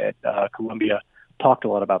theorist at Columbia, talked a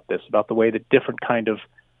lot about this, about the way that different kind of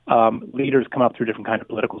leaders come up through different kind of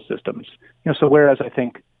political systems. So whereas I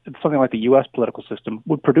think something like the U.S. political system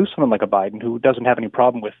would produce someone like a Biden who doesn't have any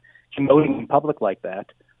problem with emoting in public like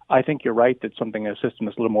that, I think you're right that a system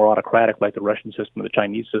that's a little more autocratic like the Russian system or the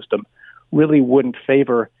Chinese system really wouldn't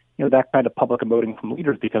favor that kind of public emoting from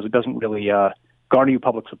leaders because it doesn't really garner you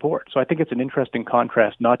public support. So I think it's an interesting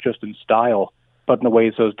contrast, not just in style, but in the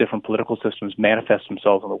ways those different political systems manifest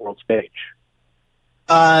themselves on the world stage.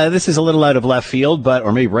 This is a little out of left field,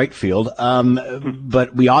 or maybe right field.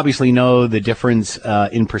 But we obviously know the difference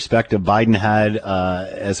in perspective Biden had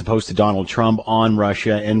as opposed to Donald Trump on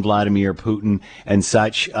Russia and Vladimir Putin and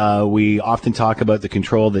such. We often talk about the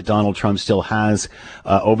control that Donald Trump still has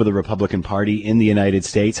over the Republican Party in the United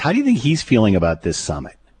States. How do you think he's feeling about this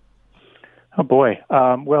summit? Oh, boy.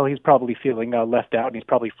 Well, he's probably feeling left out, and he's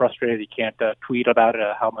probably frustrated he can't tweet about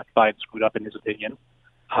how much Biden screwed up in his opinion.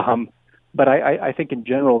 But I think in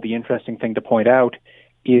general, the interesting thing to point out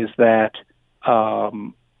is that a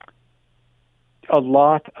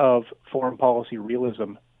lot of foreign policy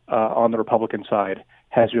realism on the Republican side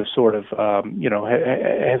has just sort of,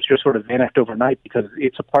 vanished overnight because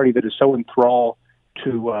it's a party that is so enthralled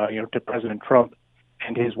to President Trump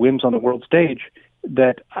and his whims on the world stage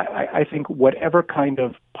that I think whatever kind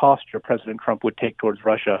of posture President Trump would take towards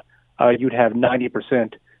Russia, you'd have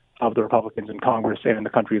 90% of the Republicans in Congress and in the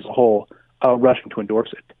country as a whole rushing to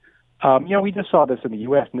endorse it. We just saw this in the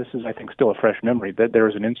U.S., and this is, I think, still a fresh memory, that there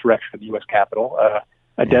was an insurrection at the U.S. Capitol,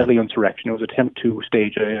 a deadly insurrection. It was an attempt to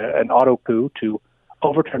stage an auto coup to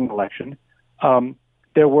overturn an election.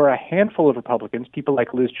 There were a handful of Republicans, people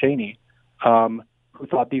like Liz Cheney, who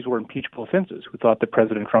thought these were impeachable offenses, who thought that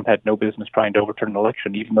President Trump had no business trying to overturn an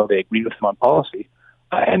election, even though they agreed with him on policy,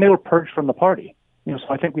 and they were purged from the party. So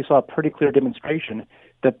I think we saw a pretty clear demonstration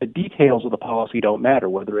that the details of the policy don't matter,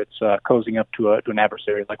 whether it's cozying up to an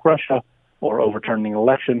adversary like Russia or overturning an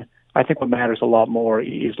election. I think what matters a lot more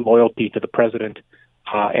is loyalty to the president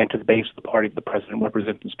and to the base of the party that the president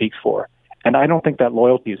represents and speaks for. And I don't think that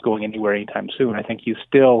loyalty is going anywhere anytime soon. I think he's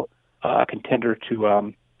still a contender to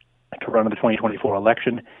run in the 2024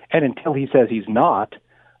 election. And until he says he's not,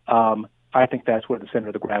 I think that's where the center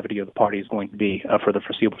of the gravity of the party is going to be for the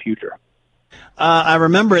foreseeable future. I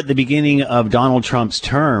remember at the beginning of Donald Trump's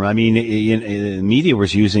term, the media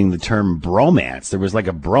was using the term bromance. There was like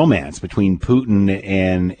a bromance between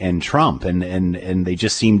Putin and Trump, and they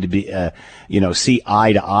just seemed to be, see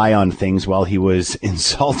eye to eye on things while he was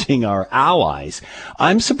insulting our allies.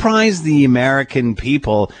 I'm surprised the American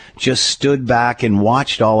people just stood back and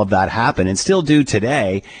watched all of that happen, and still do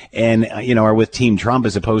today, and, are with Team Trump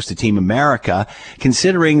as opposed to Team America,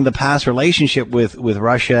 considering the past relationship with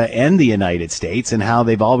Russia and the United States and how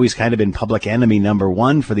they've always kind of been public enemy number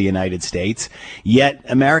one for the United States, yet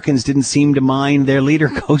Americans didn't seem to mind their leader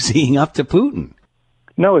cozying up to Putin.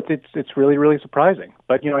 No, it's really, really surprising.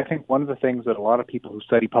 But, I think one of the things that a lot of people who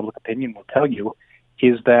study public opinion will tell you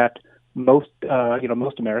is that most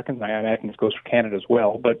Americans, and I imagine this goes for Canada as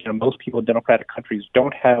well, but, most people in democratic countries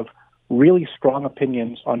don't have really strong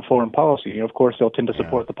opinions on foreign policy. Of course, they'll tend to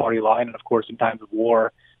support the party line, and of course, in times of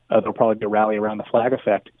war, there'll probably be a rally around the flag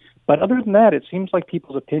effect. But other than that, it seems like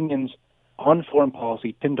people's opinions on foreign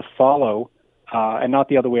policy tend to follow, and not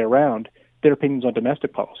the other way around, their opinions on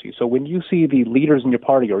domestic policy. So when you see the leaders in your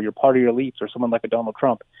party or your party elites or someone like a Donald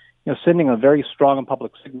Trump sending a very strong and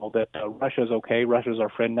public signal that Russia's okay, Russia's our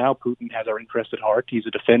friend now, Putin has our interest at heart, he's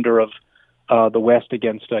a defender of the West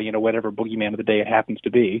against, whatever boogeyman of the day it happens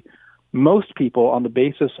to be. Most people, on the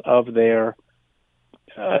basis of their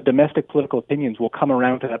domestic political opinions, will come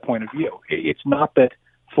around to that point of view. It's not that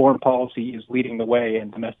foreign policy is leading the way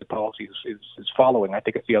and domestic policy is following. I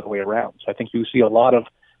think it's the other way around. So I think you see a lot of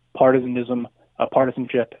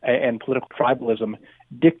partisanship and political tribalism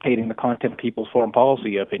dictating the content of people's foreign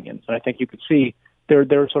policy opinions. And I think you could see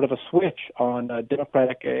there's sort of a switch on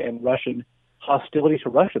Democratic and Russian hostility to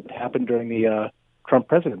Russia that happened during the Trump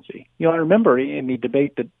presidency. I remember in the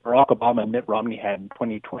debate that Barack Obama and Mitt Romney had in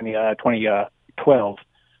 2012,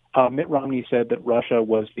 Mitt Romney said that Russia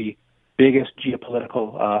was the biggest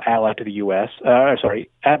geopolitical adversary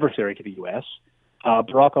to the U.S.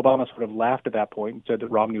 Barack Obama sort of laughed at that point and said that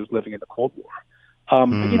Romney was living in the Cold War.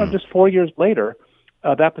 But, just 4 years later,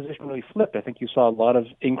 that position really flipped. I think you saw a lot of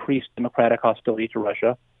increased democratic hostility to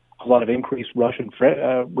Russia, a lot of increased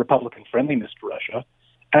Republican friendliness to Russia.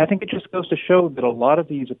 And I think it just goes to show that a lot of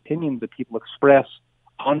these opinions that people express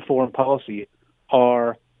on foreign policy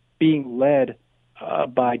are being led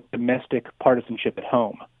by domestic partisanship at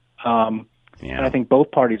home. And I think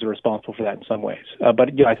both parties are responsible for that in some ways.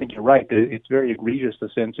 But I think you're right. It's very egregious the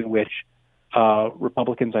sense in which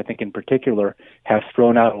Republicans, I think in particular, have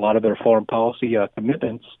thrown out a lot of their foreign policy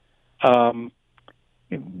commitments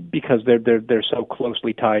because they're so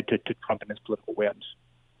closely tied to Trump and his political whims.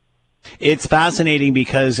 It's fascinating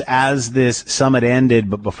because as this summit ended,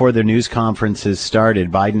 but before the news conferences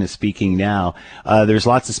started, Biden is speaking now. There's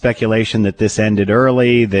lots of speculation that this ended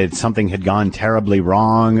early, that something had gone terribly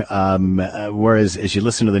wrong. Whereas as you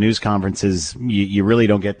listen to the news conferences, you really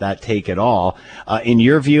don't get that take at all. In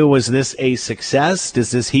your view, was this a success? Does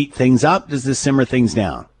this heat things up? Does this simmer things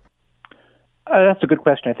down? That's a good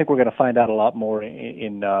question. I think we're going to find out a lot more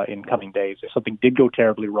in coming days. If something did go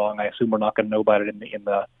terribly wrong, I assume we're not going to know about it in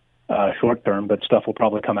the short term, but stuff will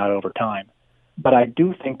probably come out over time. But I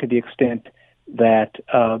do think to the extent that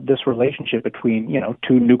this relationship between,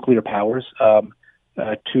 two nuclear powers,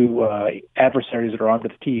 two adversaries that are armed to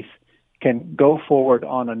the teeth, can go forward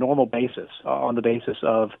on a normal basis, on the basis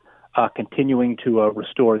of continuing to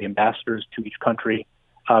restore the ambassadors to each country,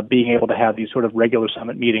 being able to have these sort of regular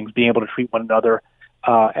summit meetings, being able to treat one another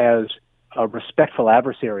as respectful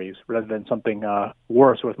adversaries rather than something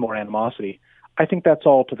worse or with more animosity. I think that's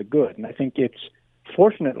all to the good. And I think it's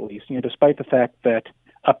fortunate, at least, despite the fact that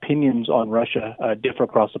opinions on Russia differ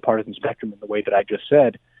across the partisan spectrum in the way that I just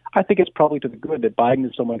said, I think it's probably to the good that Biden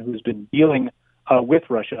is someone who's been dealing with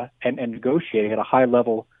Russia and negotiating at a high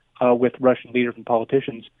level with Russian leaders and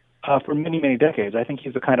politicians for many, many decades. I think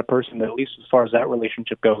he's the kind of person that, at least as far as that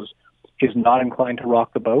relationship goes, is not inclined to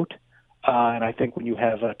rock the boat. And I think when you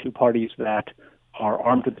have two parties that are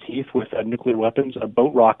armed to the teeth with nuclear weapons,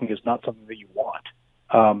 boat rocking is not something that you want.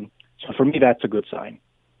 So for me, that's a good sign.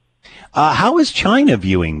 How is China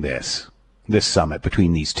viewing this summit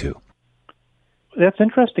between these two? That's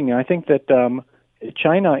interesting. I think that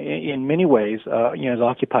China, in many ways, has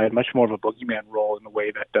occupied much more of a boogeyman role in the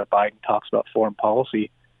way that Biden talks about foreign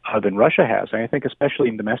policy than Russia has. And I think especially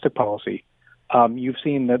in domestic policy, you've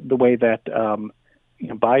seen the way that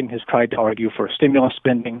Biden has tried to argue for stimulus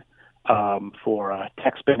spending, for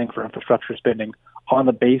tech spending, for infrastructure spending, on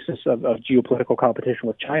the basis of geopolitical competition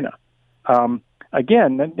with China.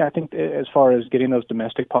 Again, I think as far as getting those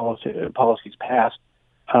domestic policies passed,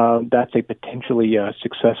 that's a potentially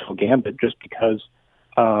successful gambit, just because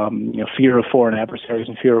fear of foreign adversaries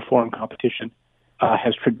and fear of foreign competition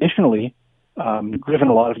has traditionally driven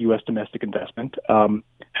a lot of U.S. domestic investment and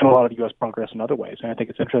a lot of U.S. progress in other ways. And I think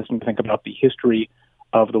it's interesting to think about the history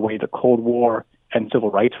of the way the Cold War and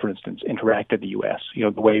civil rights, for instance, interacted the U.S.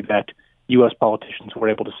 The way that U.S. politicians were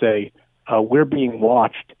able to say, we're being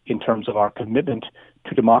watched in terms of our commitment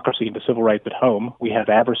to democracy and to civil rights at home. We have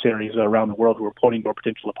adversaries around the world who are pointing to our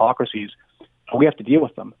potential hypocrisies. We have to deal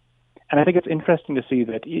with them. And I think it's interesting to see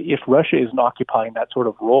that if Russia isn't occupying that sort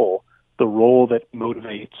of role, the role that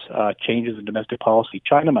motivates changes in domestic policy,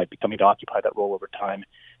 China might be coming to occupy that role over time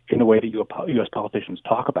in the way that U.S. politicians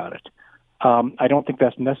talk about it. I don't think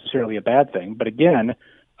that's necessarily a bad thing. But again,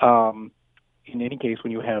 in any case,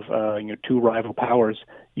 when you have two rival powers,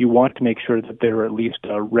 you want to make sure that there are at least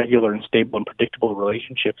regular and stable and predictable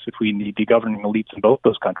relationships between the governing elites in both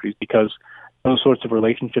those countries, because those sorts of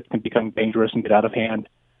relationships can become dangerous and get out of hand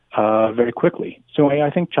very quickly. So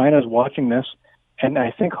I think China is watching this, and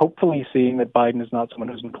I think hopefully seeing that Biden is not someone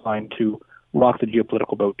who's inclined to rock the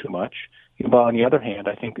geopolitical boat too much. But on the other hand,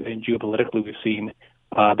 I think geopolitically we've seen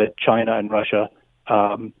that China and Russia,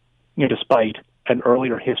 despite an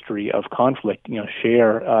earlier history of conflict,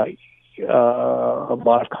 share a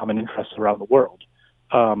lot of common interests around the world.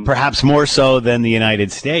 Perhaps more so than the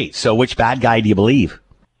United States. So which bad guy do you believe?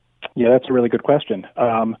 Yeah, that's a really good question.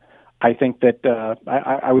 I think that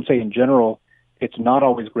I would say in general, it's not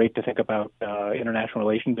always great to think about international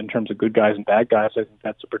relations in terms of good guys and bad guys. I think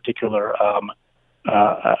that's a particular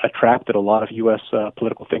a trap that a lot of U.S.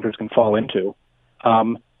 Political thinkers can fall into.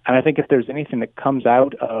 And I think if there's anything that comes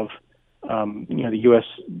out of the U.S.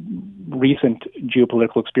 recent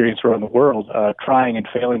geopolitical experience around the world, trying and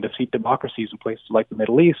failing to seat democracies in places like the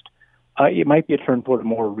Middle East, it might be a turn toward a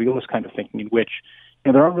more realist kind of thinking in which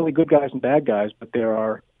there aren't really good guys and bad guys, but there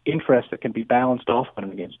are interests that can be balanced off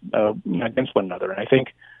against one another. And I think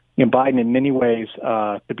Biden, in many ways,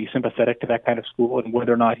 to be sympathetic to that kind of school, and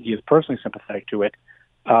whether or not he is personally sympathetic to it,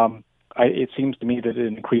 it seems to me that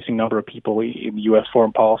an increasing number of people in the U.S.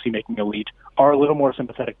 foreign policy making elite are a little more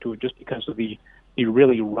sympathetic to it, just because of the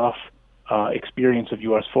really rough experience of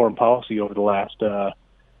U.S. foreign policy over the last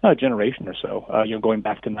generation or so, going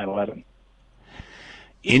back to 9/11.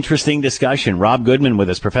 Interesting discussion. Rob Goodman with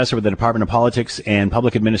us, professor with the Department of Politics and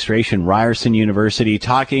Public Administration, Ryerson University,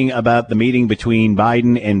 talking about the meeting between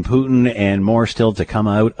Biden and Putin and more still to come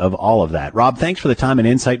out of all of that. Rob, thanks for the time and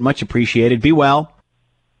insight. Much appreciated. Be well.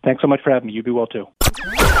 Thanks so much for having me. You be well, too.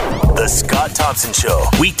 The Scott Thompson Show,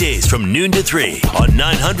 weekdays from noon to 3 on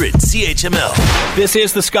 900 CHML. This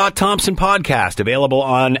is the Scott Thompson Podcast, available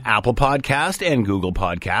on Apple Podcast and Google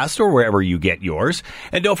Podcast or wherever you get yours.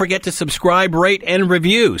 And don't forget to subscribe, rate, and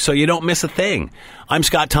review so you don't miss a thing. I'm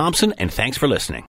Scott Thompson, and thanks for listening.